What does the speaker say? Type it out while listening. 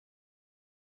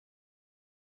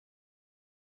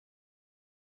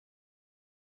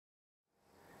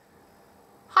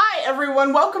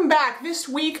everyone, welcome back. This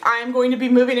week I am going to be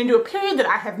moving into a period that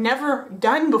I have never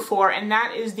done before, and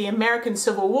that is the American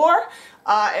Civil War.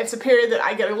 It's a period that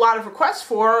I get a lot of requests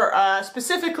for.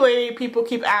 Specifically, people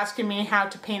keep asking me how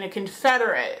to paint a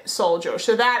Confederate soldier,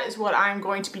 so that is what I'm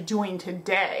going to be doing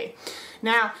today.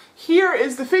 Now, here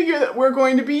is the figure that we're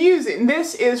going to be using.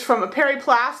 This is from a Perry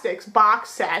Plastics box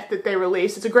set that they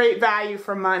released. It's a great value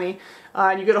for money.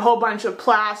 You get a whole bunch of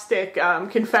plastic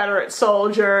Confederate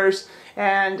soldiers,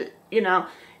 and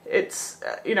it's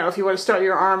if you want to start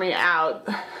your army out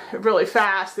really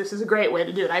fast, this is a great way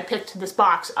to do it. I picked this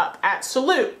box up at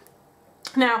Salute.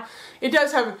 Now, it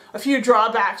does have a few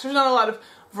drawbacks. There's not a lot of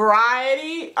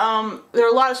variety. There are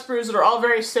a lot of sprues that are all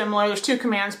very similar. There's two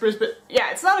command sprues, but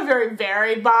yeah, it's not a very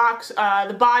varied box.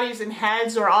 The bodies and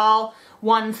heads are all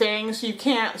one thing, so you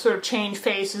can't sort of change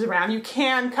faces around. You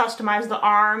can customize the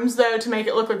arms, though, to make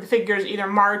it look like the figure is either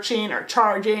marching or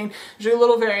charging. There's a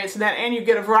little variance in that, and you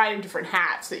get a variety of different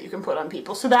hats that you can put on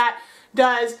people. So that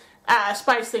does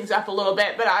spice things up a little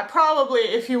bit, but I probably,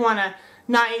 if you want a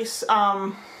nice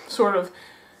sort of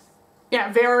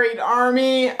varied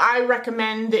army, I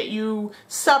recommend that you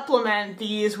supplement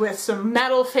these with some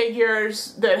metal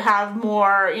figures that have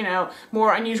more,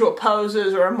 more unusual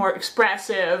poses or more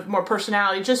expressive, more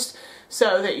personality, just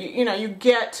so that you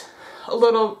get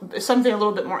something a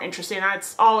little bit more interesting.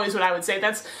 That's always what I would say.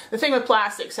 That's the thing with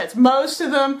plastic sets. Most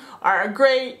of them are a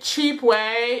great cheap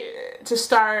way to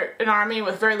start an army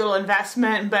with very little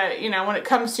investment, but when it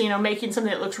comes to making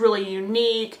something that looks really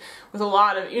unique with a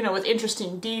lot of with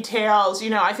interesting details,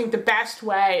 I think the best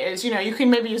way is you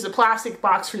can maybe use a plastic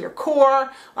box for your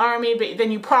core army, but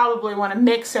then you probably want to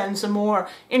mix in some more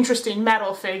interesting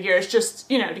metal figures just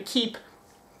to keep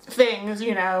things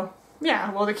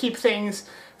to keep things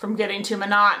from getting too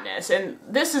monotonous. And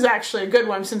this is actually a good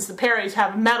one since the Perrys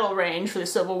have a metal range for the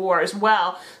Civil War as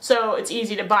well, so it's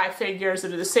easy to buy figures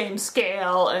that are the same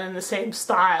scale and in the same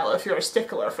style if you're a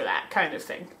stickler for that kind of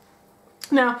thing.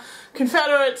 Now,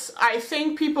 Confederates, I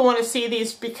think people want to see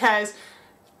these because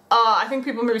I think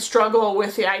people maybe struggle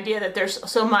with the idea that there's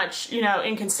so much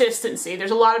inconsistency. There's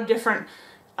a lot of different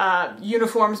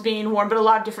uniforms being worn, but a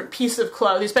lot of different pieces of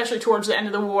clothing, especially towards the end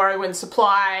of the war when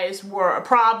supplies were a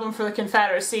problem for the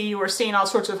Confederacy. You were seeing all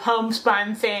sorts of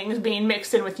homespun things being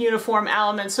mixed in with uniform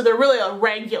elements, so they're really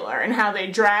irregular in how they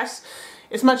dress.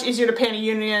 It's much easier to paint a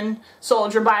Union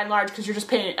soldier by and large because you're just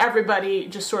painting everybody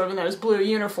just sort of in those blue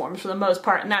uniforms for the most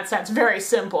part, and that's very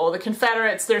simple. The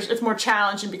Confederates, it's more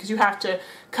challenging because you have to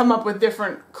come up with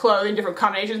different clothing, different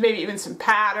combinations, maybe even some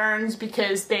patterns,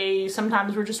 because they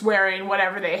sometimes were just wearing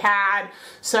whatever they had.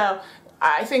 So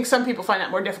I think some people find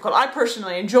that more difficult. I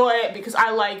personally enjoy it because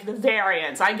I like the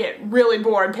variance. I get really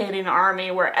bored painting an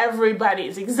army where everybody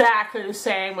is exactly the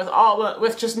same with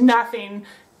just nothing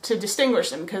to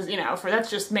distinguish them, because that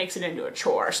just makes it into a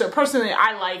chore. So personally,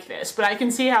 I like this, but I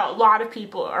can see how a lot of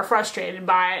people are frustrated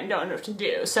by it and don't know what to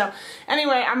do. So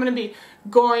anyway, I'm going to be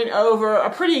going over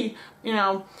a pretty,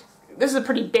 this is a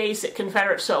pretty basic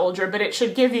Confederate soldier, but it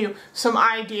should give you some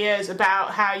ideas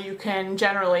about how you can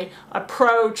generally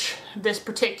approach this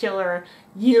particular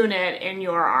unit in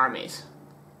your armies.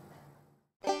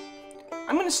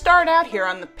 I'm going to start out here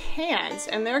on the pants,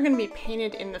 and they're going to be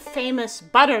painted in the famous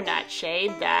butternut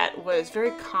shade that was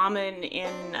very common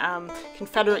in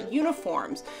Confederate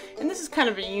uniforms. And this is kind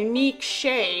of a unique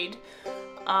shade.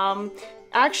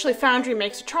 Actually, Foundry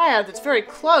makes a tryout that's very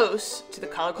close to the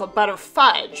color called Butter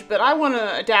Fudge, but I want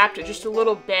to adapt it just a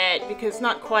little bit because it's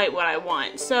not quite what I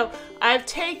want. So I've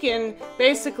taken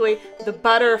basically the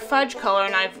Butter Fudge color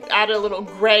and I've added a little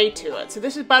gray to it. So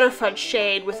this is Butter Fudge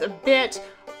shade with a bit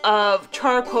of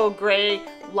charcoal gray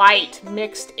light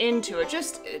mixed into it,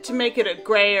 just to make it a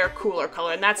grayer, cooler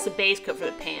color, and that's the base coat for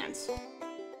the pants.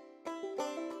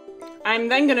 I'm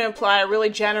then going to apply a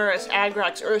really generous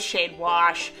Agrax Earthshade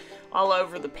wash all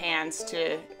over the pants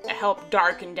to help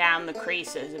darken down the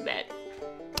creases a bit.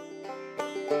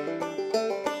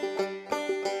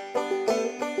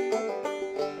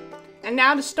 And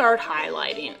now to start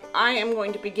highlighting, I am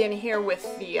going to begin here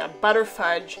with the Butter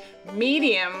Fudge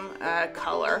medium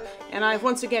color, and I've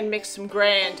once again mixed some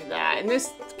gray into that. In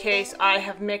this case, I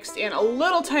have mixed in a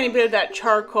little tiny bit of that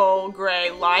charcoal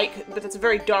gray light, but it's a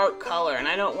very dark color, and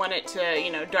I don't want it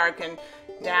to, darken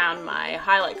down my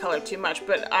highlight color too much,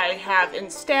 but I have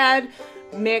instead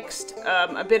mixed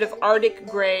a bit of Arctic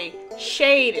gray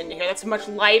shade into here. That's a much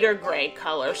lighter gray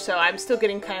color, so I'm still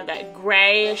getting kind of that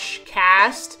grayish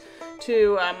cast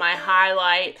to my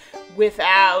highlight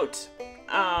without,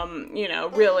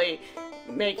 really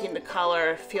making the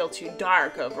color feel too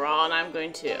dark overall, and I'm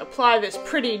going to apply this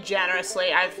pretty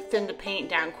generously. I've thinned the paint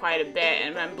down quite a bit,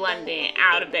 and I'm blending it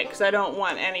out a bit because I don't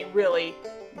want any really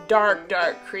dark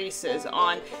creases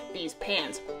on these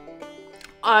pans.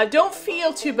 Don't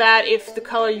feel too bad if the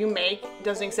color you make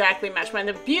doesn't exactly match mine.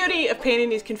 The beauty of painting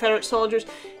these Confederate soldiers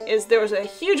is there was a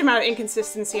huge amount of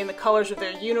inconsistency in the colors of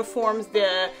their uniforms.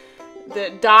 The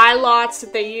dye lots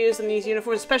that they used in these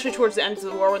uniforms, especially towards the end of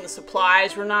the war when the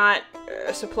supplies were not,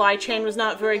 supply chain was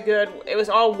not very good. It was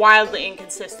all wildly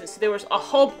inconsistent. So there was a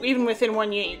whole, even within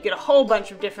one unit, you get a whole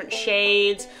bunch of different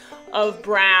shades of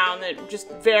brown that just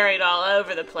varied all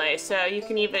over the place. So you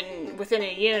can even, within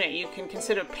a unit, you can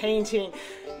consider painting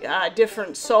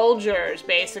different soldiers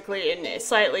basically in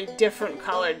slightly different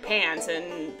colored pants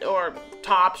or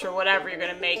tops or whatever you're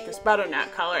going to make this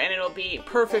butternut color, and it'll be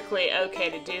perfectly okay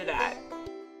to do that.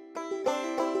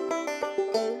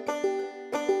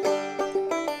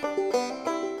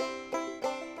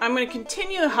 I'm going to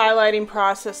continue the highlighting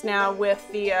process now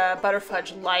with the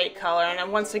Butterfudge light color, and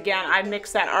then once again I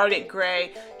mix that Arctic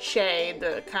gray shade,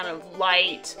 the kind of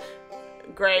light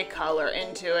gray color,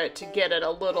 into it to get it a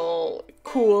little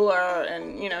cooler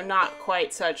and, you know, not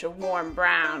quite such a warm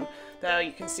brown. Though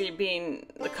you can see, being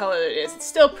the color that it is, it's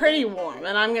still pretty warm.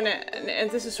 And I'm gonna,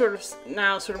 and this is sort of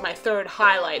now sort of my third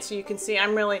highlight, so you can see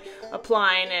I'm really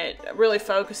applying it, really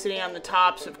focusing on the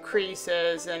tops of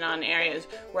creases and on areas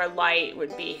where light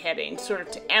would be hitting, sort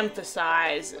of to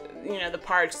emphasize, you know, the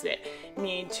parts that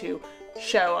need to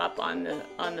show up on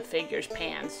the figure's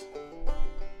pans.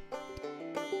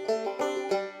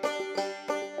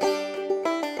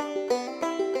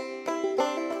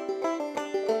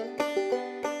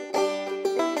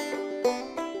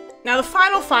 Now the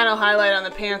final highlight on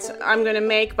the pants I'm going to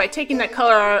make by taking that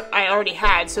color I already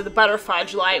had, so the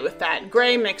Butterfudge light with that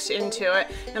gray mixed into it,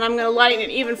 and I'm going to lighten it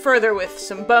even further with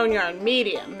some Boneyard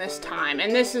medium this time.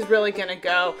 And this is really going to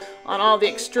go on all the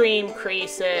extreme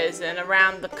creases and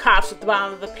around the cuffs at the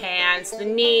bottom of the pants, the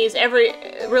knees,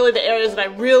 really the areas that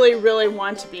I really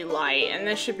want to be light. And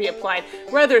this should be applied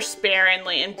rather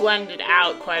sparingly and blended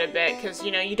out quite a bit, because,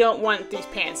 you know, you don't want these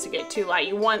pants to get too light.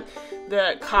 You want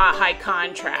the high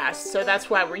contrast, so that's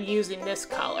why we're using this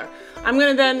color. I'm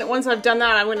going to then, once I've done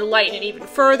that, I'm going to lighten it even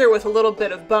further with a little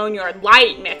bit of Boneyard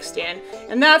light mixed in,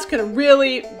 and that's going to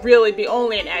really be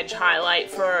only an edge highlight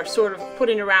for sort of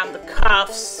putting around the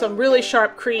cuffs, some really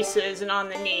sharp creases, and on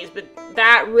the knees. But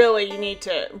that really, you need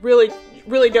to really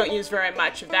don't use very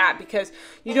much of that, because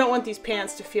you don't want these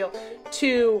pants to feel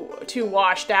too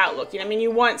washed out looking. I mean,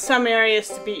 you want some areas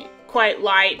to be quite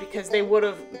light because they would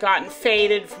have gotten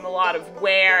faded from a lot of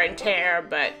wear and tear,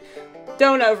 but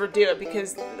don't overdo it,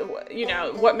 because, you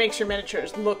know, what makes your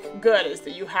miniatures look good is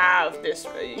that you have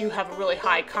a really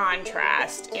high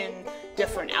contrast in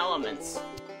different elements.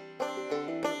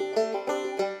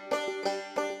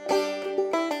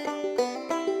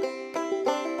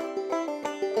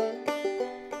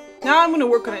 Now I'm going to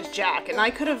work on his jacket, and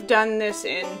I could have done this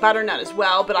in butternut as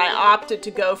well, but I opted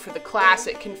to go for the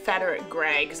classic Confederate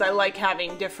gray because I like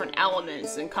having different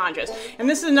elements and contrast. And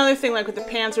this is another thing, like with the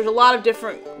pants, there's a lot of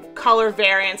different color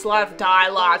variants, a lot of dye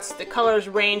lots. The colors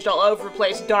ranged all over the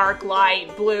place, dark,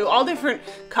 light, blue, all different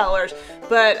colors.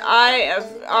 But I have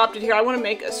opted here, I want to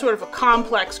make a sort of a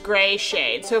complex gray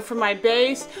shade. So for my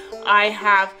base, I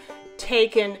have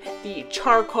taken the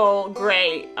charcoal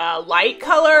gray light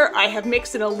color. I have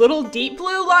mixed in a little deep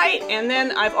blue light, and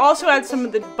then I've also added some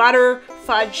of the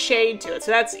Butterfudge shade to it.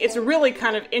 So it's a really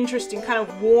kind of interesting, kind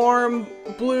of warm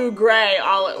blue gray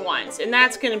all at once. And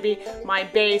that's going to be my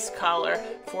base color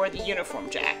for the uniform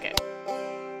jacket.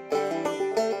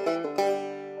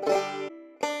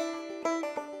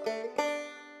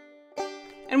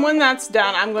 And when that's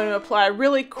done, I'm going to apply a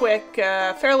really quick,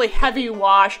 fairly heavy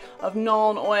wash of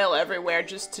Nuln oil everywhere,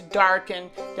 just to darken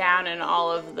down in all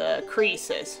of the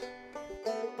creases.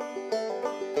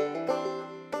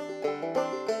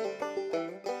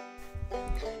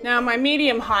 Now my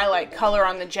medium highlight color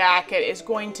on the jacket is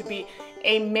going to be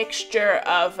a mixture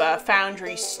of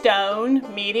Foundry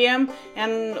Stone medium,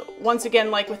 and once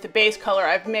again, like with the base color,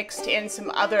 I've mixed in some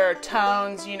other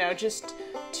tones, you know, just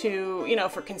to, you know,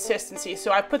 for consistency.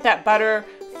 So I put that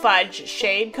Butterfudge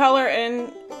shade color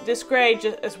in this gray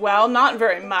just as well, not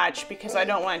very much because I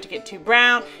don't want it to get too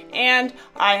brown, and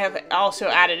I have also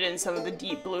added in some of the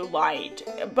deep blue light.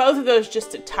 Both of those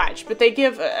just a touch, but they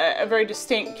give a very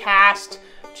distinct cast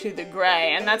to the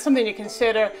gray, and that's something to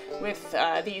consider with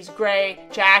these gray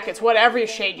jackets. Whatever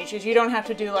shade you choose, you don't have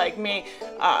to do like me.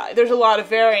 There's a lot of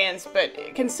variants,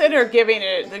 but consider giving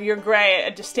your gray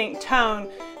a distinct tone,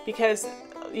 because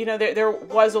you know, there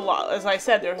was a lot, as I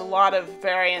said, there's a lot of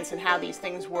variance in how these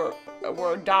things were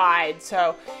dyed,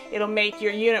 so it'll make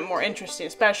your unit more interesting,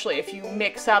 especially if you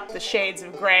mix up the shades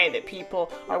of gray that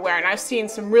people are wearing. I've seen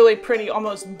some really pretty,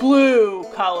 almost blue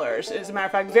colors, as a matter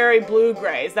of fact, very blue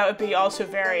grays. That would be also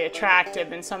very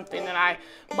attractive and something that I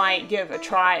might give a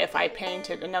try if I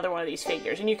painted another one of these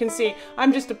figures. And you can see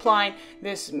I'm just applying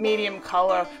this medium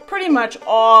color pretty much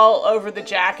all over the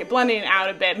jacket, blending it out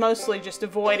a bit, mostly just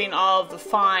avoiding all of the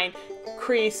fine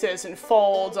creases and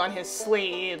folds on his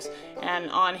sleeves and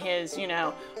on his, you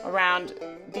know, around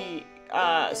the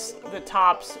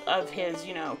tops of his,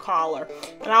 you know, collar.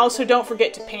 And also don't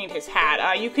forget to paint his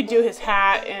hat. You could do his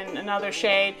hat in another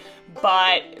shade,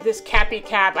 but this cappy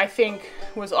cap, I think,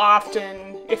 was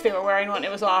often, if they were wearing one,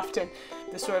 it was often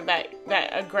the sort of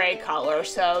a gray color.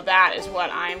 So that is what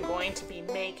I'm going to be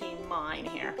making mine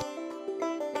here.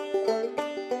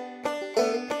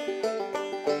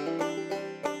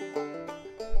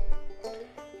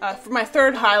 For my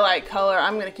third highlight color,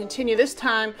 I'm going to continue. This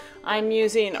time I'm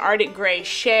using Arctic Gray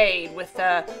Shade with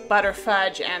the butter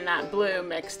fudge and that blue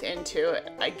mixed into it,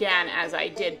 again, as I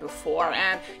did before.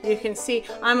 And you can see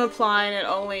I'm applying it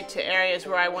only to areas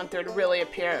where I want there to really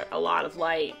appear a lot of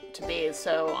light to be.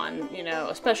 So on, you know,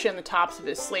 especially on the tops of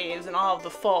his sleeves and all of the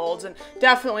folds, and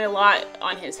definitely a lot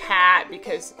on his hat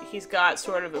because he's got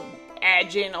sort of a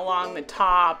edging along the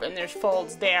top and there's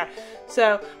folds there.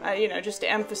 So, you know, just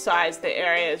to emphasize the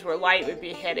areas where light would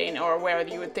be hitting or where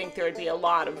you would think there would be a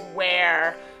lot of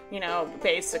wear, you know,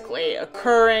 basically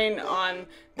occurring on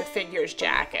the figure's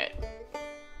jacket.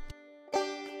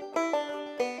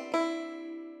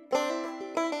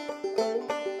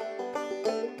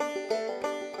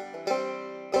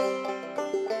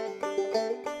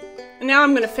 And now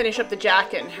I'm going to finish up the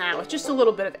jacket and hat with just a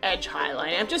little bit of edge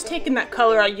highlighting. I've just taken that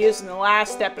color I used in the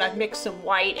last step and I've mixed some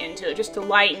white into it just to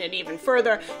lighten it even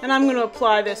further. And I'm going to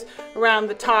apply this around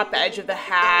the top edge of the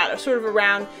hat, or sort of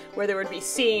around where there would be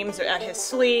seams at his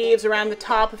sleeves, around the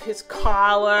top of his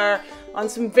collar, on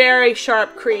some very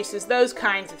sharp creases, those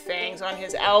kinds of things, on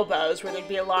his elbows where there'd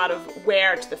be a lot of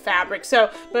wear to the fabric. So,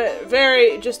 but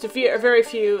just a very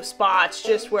few spots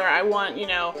just where I want, you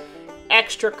know,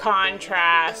 extra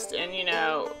contrast and, you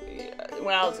know,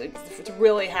 well, to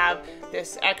really have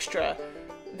this extra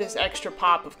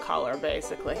pop of color,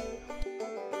 basically.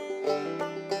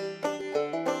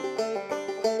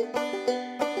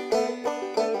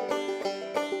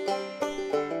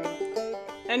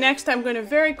 And next I'm going to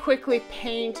very quickly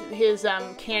paint his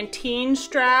canteen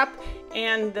strap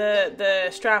and the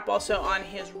strap also on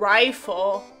his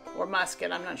rifle, or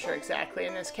musket, I'm not sure exactly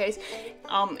in this case,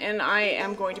 and I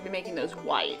am going to be making those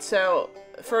white. So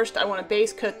first I want to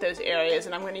base coat those areas,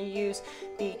 and I'm going to use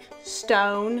the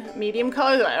stone medium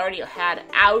color that I already had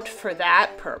out for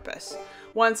that purpose.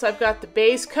 Once I've got the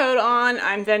base coat on,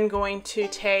 I'm then going to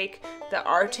take the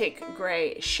Arctic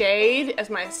Gray Shade as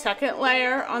my second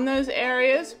layer on those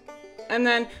areas, and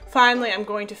then finally I'm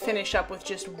going to finish up with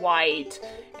just white.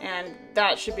 And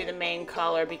that should be the main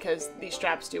color because these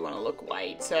straps do want to look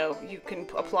white, so you can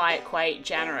apply it quite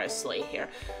generously here.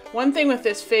 One thing with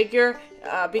this figure,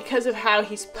 because of how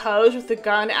he's posed with the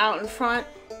gun out in front,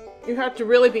 you have to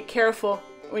really be careful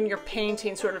when you're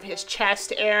painting sort of his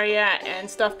chest area and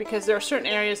stuff, because there are certain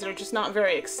areas that are just not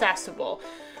very accessible.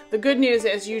 The good news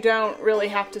is you don't really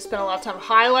have to spend a lot of time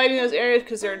highlighting those areas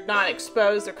because they're not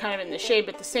exposed, they're kind of in the shade,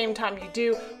 but at the same time you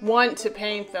do want to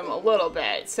paint them a little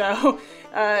bit. So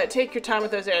take your time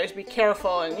with those areas, be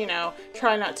careful, and, you know,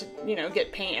 try not to, you know,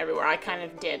 get paint everywhere. I kind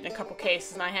of did in a couple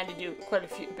cases, and I had to do quite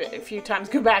a few times,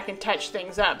 go back and touch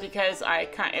things up because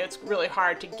it's really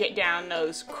hard to get down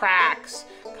those cracks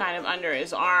kind of under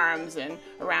his arms and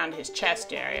around his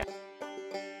chest area.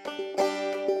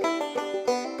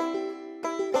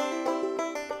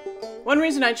 One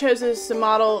reason I chose this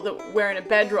model that wearing a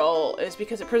bedroll is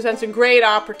because it presents a great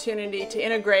opportunity to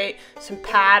integrate some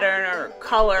pattern or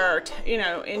color, you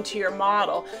know, into your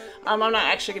model. I'm not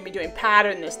actually going to be doing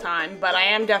pattern this time, but I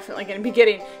am definitely going to be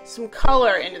getting some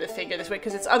color into the figure this way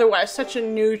because it's otherwise such a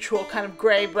neutral kind of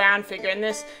gray-brown figure, and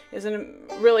this is a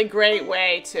really great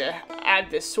way to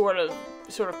add this sort of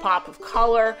pop of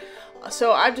color.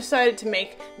 So I've decided to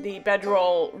make the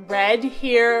bedroll red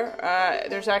here.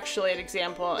 There's actually an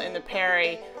example in the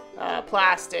Perry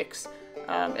Plastics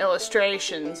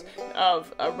illustrations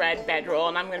of a red bedroll,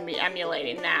 and I'm going to be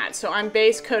emulating that. So I'm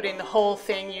base coating the whole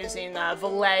thing using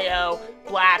Vallejo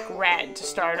black red to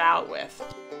start out with.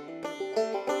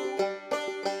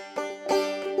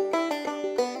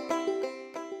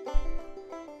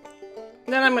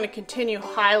 Then then I'm going to continue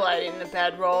highlighting the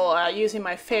bedroll using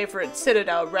my favorite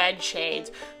Citadel red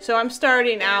shades. So I'm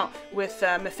starting out with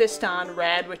Mephiston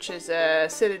red, which is a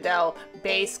Citadel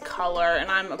base color, and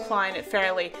I'm applying it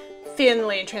fairly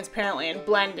thinly and transparently and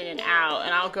blending it out.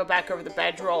 And I'll go back over the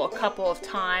bedroll a couple of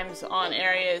times on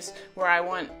areas where I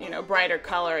want, you know, brighter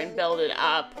color and build it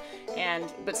up,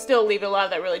 but still leave a lot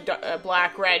of that really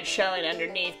black red showing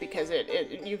underneath, because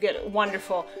you get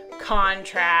wonderful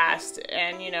contrast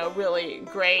and, you know, really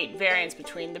great variance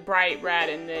between the bright red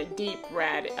and the deep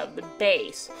red of the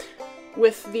base.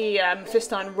 With the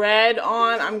Mephiston red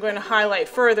on, I'm going to highlight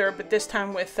further, but this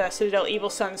time with Citadel Evil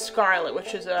Sun Scarlet,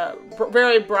 which is a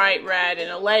very bright red and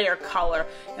a layer color,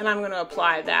 and I'm going to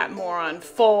apply that more on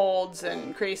folds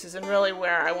and creases and really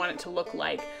where I want it to look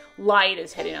like light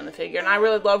is hitting on the figure. And I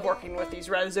really love working with these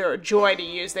reds. They're a joy to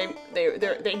use.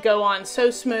 They go on so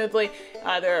smoothly.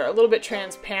 They're a little bit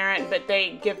transparent, but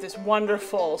they give this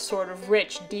wonderful sort of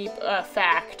rich, deep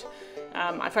effect.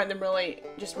 I find them really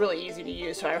easy to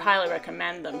use, so I highly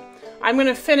recommend them. I'm going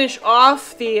to finish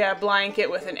off the blanket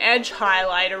with an edge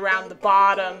highlight around the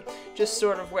bottom, just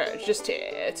sort of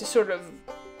to sort of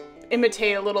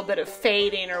imitate a little bit of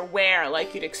fading or wear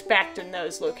like you'd expect in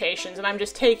those locations. And I'm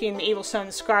just taking the Evil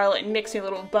Sun Scarlet and mixing a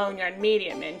little Boneyard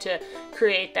Medium in to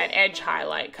create that edge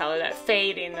highlight color, that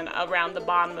fading around the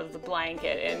bottom of the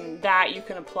blanket. And that you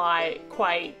can apply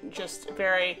quite just a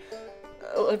very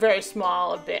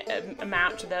small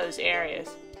amount to those areas.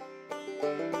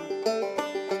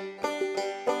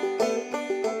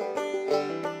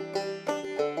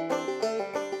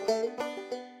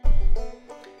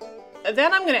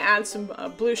 Then I'm going to add some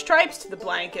blue stripes to the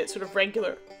blanket, sort of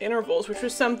regular intervals, which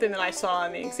was something that I saw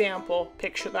in the example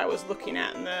picture that I was looking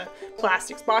at in the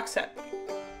plastics box set.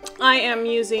 I am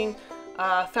using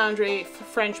Foundry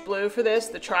French blue for this,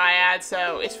 the triad,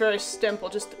 so it's very simple.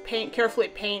 Just carefully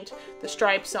paint the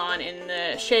stripes on in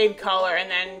the shade color,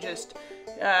 and then just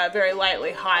very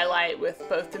lightly highlight with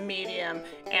both the medium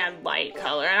and light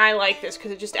color. And I like this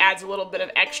because it just adds a little bit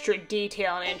of extra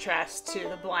detail and interest to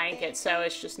the blanket, so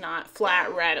it's just not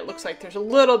flat red. It looks like there's a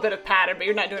little bit of pattern, but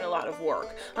you're not doing a lot of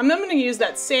work. I'm then going to use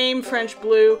that same French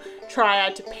blue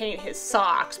triad to paint his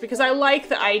socks, because I like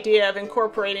the idea of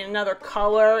incorporating another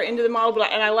color into the model,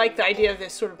 and I like the idea of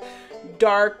this sort of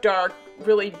dark,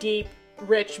 really deep,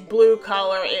 rich blue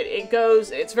color.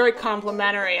 It's very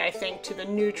complementary, I think, to the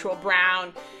neutral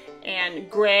brown and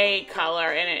gray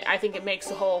color, and I think it makes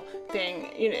the whole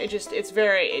thing, you know,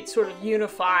 it sort of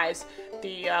unifies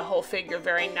the whole figure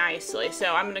very nicely.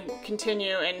 So I'm going to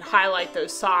continue and highlight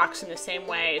those socks in the same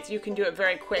way. You can do it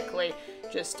very quickly.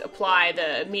 Just apply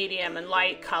the medium and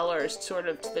light colors sort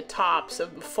of to the tops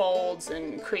of the folds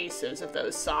and creases of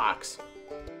those socks.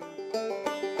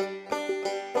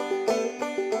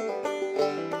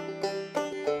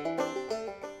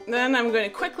 Then I'm going to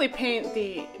quickly paint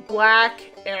the black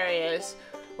areas,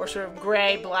 or sort of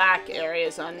gray-black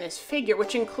areas on this figure,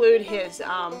 which include his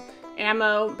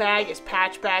ammo bag, his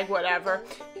patch bag, whatever,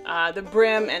 the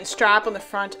brim and strap on the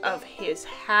front of his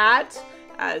hat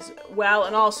as well,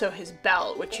 and also his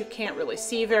belt, which you can't really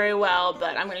see very well,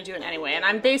 but I'm going to do it anyway. And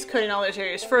I'm base coating all those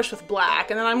areas first with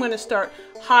black, and then I'm going to start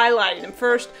highlighting them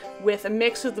first with a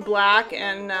mix of the black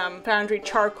and Foundry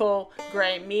Charcoal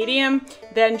Gray Medium,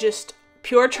 then just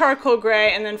pure charcoal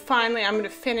gray, and then finally I'm going to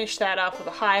finish that off with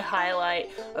a high highlight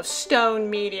of stone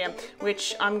medium,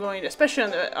 which I'm going to, especially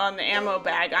on the ammo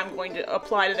bag, I'm going to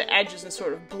apply to the edges and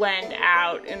sort of blend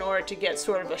out in order to get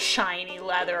sort of a shiny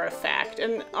leather effect.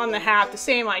 And on the hat, the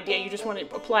same idea. You just want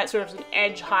to apply it sort of as an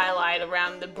edge highlight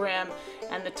around the brim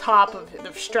and the top of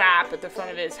the strap at the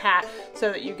front of his hat,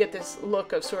 so that you get this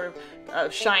look of sort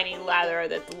of shiny leather,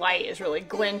 that the light is really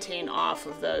glinting off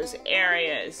of those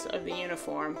areas of the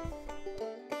uniform.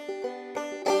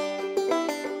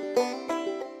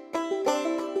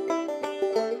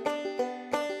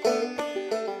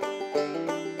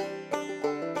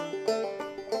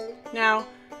 Now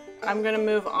I'm going to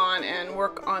move on and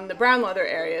work on the brown leather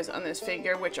areas on this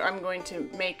figure, which I'm going to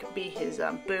make be his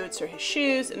boots or his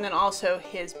shoes, and then also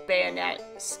his bayonet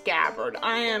scabbard.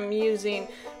 I am using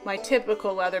my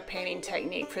typical leather painting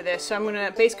technique for this, so I'm going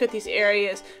to base coat these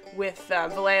areas with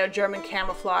Vallejo German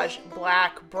Camouflage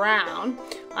Black Brown.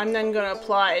 I'm then going to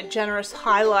apply a generous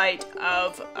highlight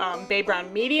of Bay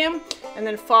Brown Medium, and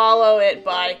then follow it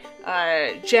by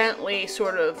gently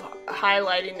sort of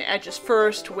highlighting the edges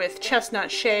first with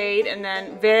Chestnut Shade, and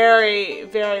then very,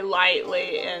 very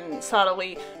lightly and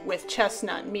subtly with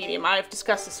Chestnut Medium. I've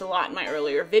discussed this a lot in my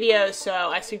earlier videos, so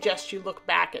I suggest you look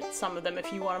back at some of them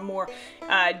if you want a more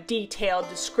detailed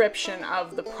description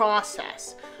of the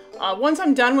process. Once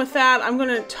I'm done with that, I'm going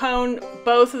to tone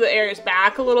both of the areas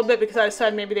back a little bit because I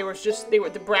decided maybe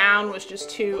the brown was just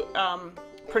too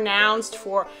pronounced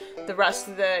for the rest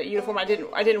of the uniform. I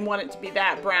didn't want it to be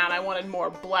that brown. I wanted more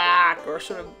black or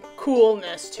sort of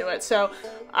coolness to it. So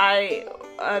I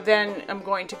then I'm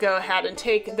going to go ahead and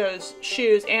take those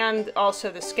shoes and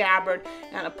also the scabbard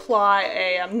and apply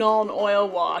a Nuln oil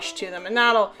wash to them, and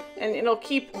it'll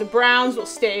keep the browns will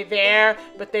stay there,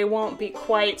 but they won't be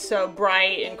quite so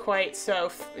bright and quite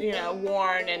so, you know,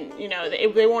 worn, and you know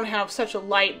they won't have such a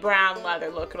light brown leather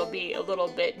look. It'll be a little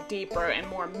bit deeper and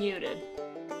more muted.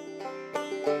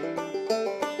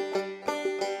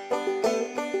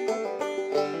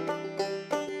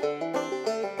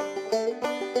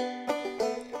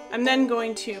 I'm then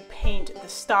going to paint the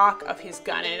stock of his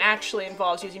gun, and it actually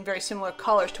involves using very similar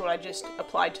colors to what I just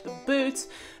applied to the boots,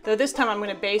 though this time I'm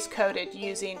going to base coat it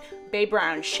using bay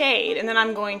brown shade, and then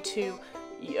I'm going to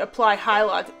apply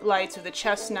highlights of the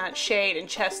chestnut shade and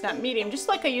chestnut medium, just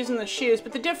like I use in the shoes.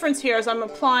 But the difference here is I'm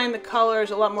applying the colors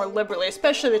a lot more liberally,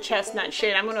 especially the chestnut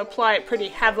shade. I'm going to apply it pretty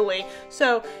heavily,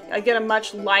 so I get a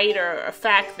much lighter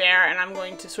effect there, and I'm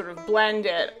going to sort of blend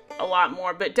it a lot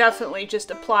more, but definitely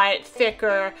just apply it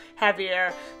thicker,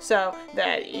 heavier, so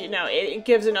that, you know, it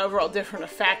gives an overall different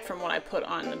effect from what I put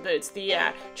on the boots.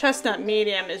 The chestnut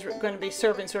medium is going to be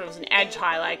serving sort of as an edge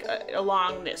highlight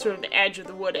along the sort of the edge of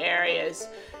the wood areas,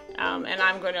 and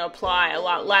I'm going to apply a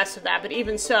lot less of that, but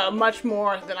even so, much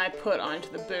more than I put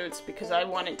onto the boots because I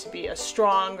want it to be a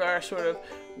stronger, sort of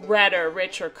redder,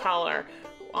 richer color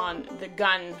on the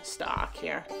gun stock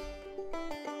here.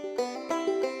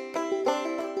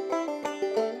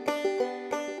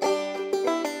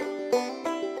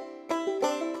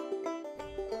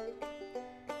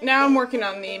 Now I'm working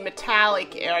on the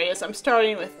metallic areas. I'm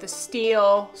starting with the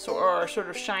steel, or sort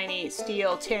of shiny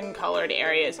steel tin colored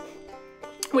areas,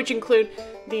 which include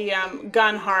the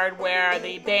gun hardware,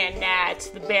 the bayonet,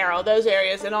 the barrel, those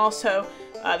areas, and also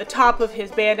the top of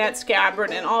his bayonet scabbard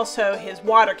and also his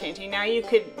water canteen. Now you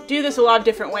could do this a lot of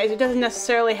different ways. It doesn't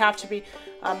necessarily have to be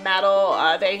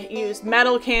metal. They used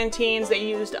metal canteens, they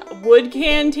used wood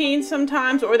canteens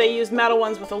sometimes, or they used metal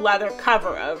ones with a leather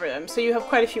cover over them. So you have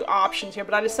quite a few options here,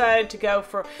 but I decided to go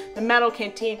for the metal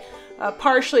canteen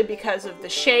partially because of the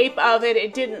shape of it.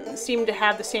 It didn't seem to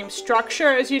have the same structure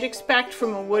as you'd expect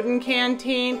from a wooden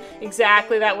canteen.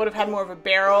 Exactly, that would have had more of a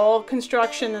barrel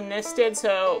construction than this did,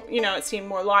 so, you know, it seemed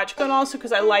more logical, and also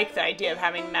because I like the idea of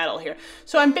having metal here.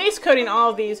 So I'm base coating all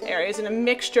of these areas in a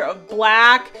mixture of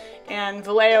black and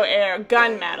Vallejo Air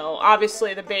gunmetal.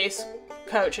 Obviously the base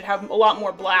coat should have a lot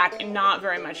more black and not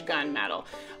very much gunmetal.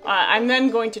 I'm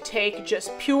then going to take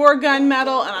just pure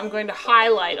gunmetal and I'm going to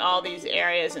highlight all these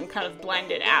areas and kind of blend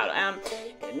it out.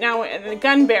 Now the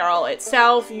gun barrel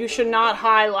itself, you should not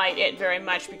highlight it very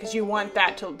much because you want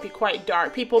that to be quite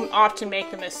dark. People often make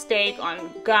the mistake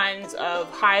on guns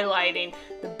of highlighting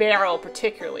the barrel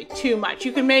particularly too much.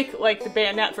 You can make, like, the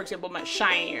bayonet, for example, much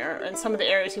shinier, and some of the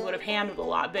areas he would have handled a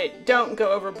lot, but don't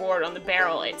go overboard on the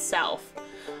barrel itself.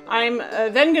 I'm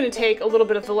then going to take a little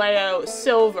bit of Vallejo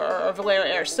silver, or Vallejo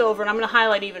Air silver, and I'm going to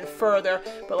highlight even further,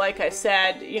 but like I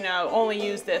said, you know, only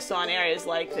use this on areas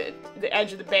like the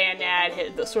edge of the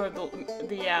bayonet, the sort of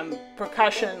the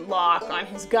percussion lock on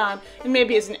his gun, and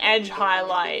maybe as an edge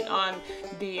highlight on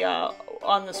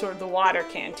the sort of the water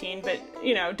canteen. But,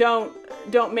 you know,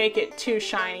 don't make it too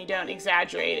shiny, don't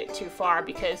exaggerate it too far,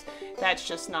 because that's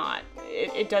just not,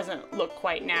 it doesn't look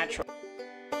quite natural.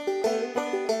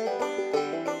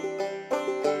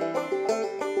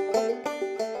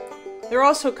 There are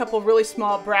also a couple of really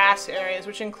small brass areas,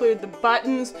 which include the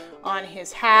buttons on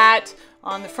his hat,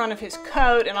 on the front of his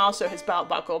coat, and also his belt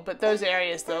buckle. But those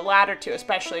areas, the latter two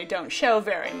especially, don't show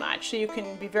very much, so you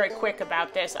can be very quick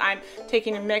about this. I'm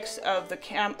taking a mix of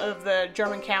the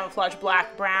German camouflage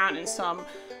black, brown, and some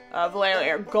Vallejo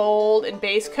Air gold, and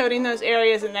base coating those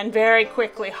areas, and then very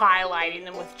quickly highlighting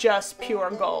them with just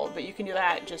pure gold. But you can do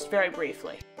that just very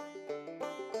briefly.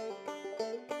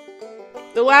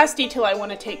 The last detail I want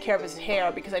to take care of is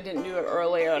hair, because I didn't do it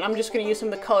earlier, and I'm just going to use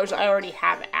some of the colors I already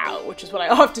have out, which is what I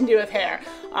often do with hair.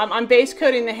 I'm base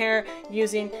coating the hair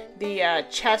using the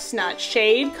chestnut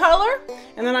shade color,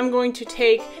 and then I'm going to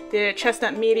take the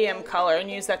chestnut medium color and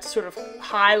use that to sort of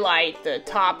highlight the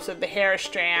tops of the hair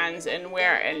strands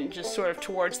and just sort of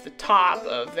towards the top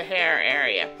of the hair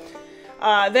area.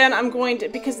 Then I'm going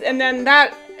to, and then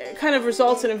that kind of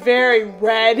results in a very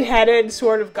red-headed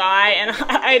sort of guy, and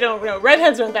I don't know,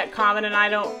 redheads aren't that common, and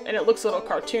it looks a little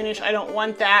cartoonish. I don't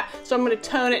want that, so I'm going to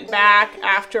tone it back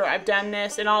after I've done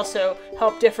this, and also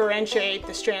help differentiate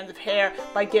the strands of hair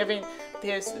by giving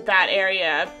that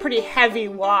area a pretty heavy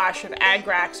wash of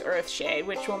Agrax Earthshade,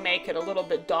 which will make it a little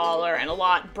bit duller and a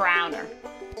lot browner.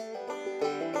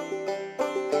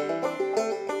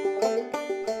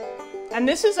 And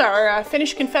this is our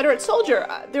finished Confederate soldier.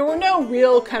 There were no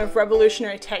real kind of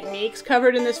revolutionary techniques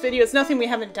covered in this video. It's nothing we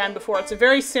haven't done before. It's a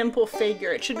very simple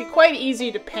figure. It should be quite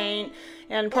easy to paint,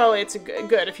 and probably it's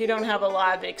good if you don't have a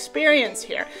lot of experience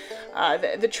here.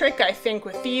 The trick, I think,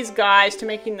 with these guys to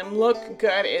making them look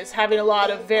good is having a lot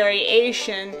of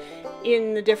variation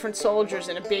in the different soldiers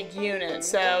in a big unit.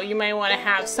 So you may want to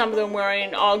have some of them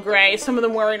wearing all gray, some of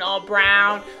them wearing all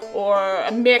brown, or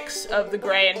a mix of the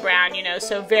gray and brown, you know,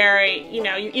 so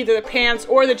either the pants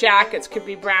or the jackets could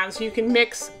be brown, so you can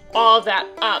mix all of that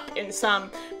up in some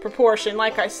proportion.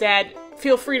 Like I said,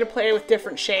 feel free to play with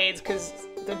different shades because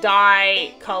the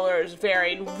dye colors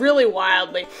varied really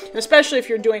wildly, and especially if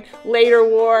you're doing later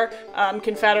war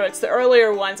Confederates. The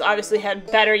earlier ones obviously had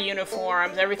better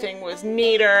uniforms, everything was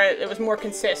neater, it was more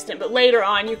consistent, but later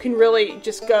on you can really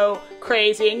just go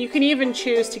crazy, and you can even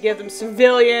choose to give them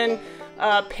civilian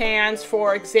pants,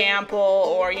 for example,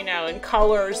 or, you know, in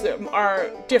colors that are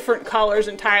different colors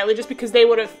entirely, just because they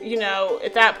would have, you know,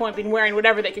 at that point been wearing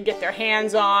whatever they could get their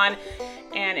hands on,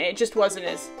 and it just wasn't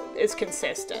as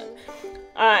consistent.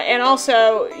 And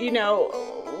also, you know,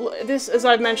 this, as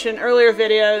I've mentioned in earlier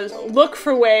videos, look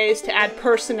for ways to add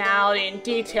personality and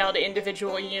detail to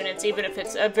individual units, even if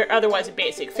it's otherwise a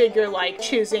basic figure, like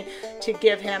choosing to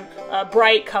give him a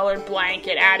bright colored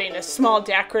blanket, adding a small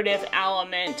decorative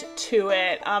element to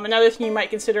it. Another thing you might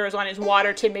consider is on his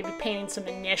water tin, maybe painting some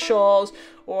initials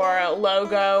or a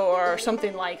logo or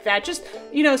something like that. Just,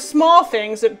 you know, small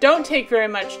things that don't take very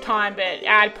much time but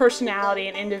add personality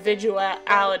and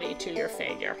individuality to your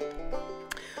figure.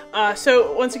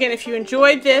 So once again, if you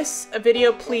enjoyed this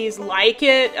video, please like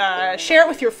it, share it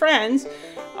with your friends,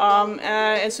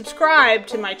 and subscribe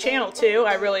to my channel too.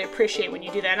 I really appreciate when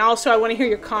you do that. And also I want to hear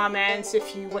your comments,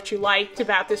 what you liked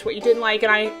about this, what you didn't like,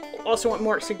 and I also want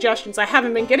more suggestions. I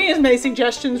haven't been getting as many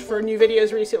suggestions for new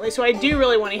videos recently, so I do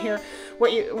really want to hear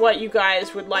what you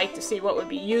guys would like to see, what would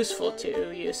be useful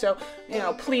to you. So, you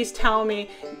know, please tell me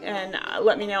and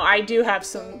let me know. I do have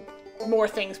some more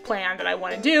things planned that I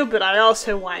want to do, but I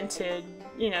also want to,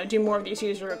 you know, do more of these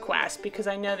user requests because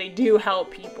I know they do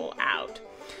help people out.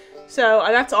 So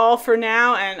that's all for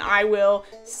now, and I will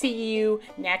see you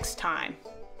next time.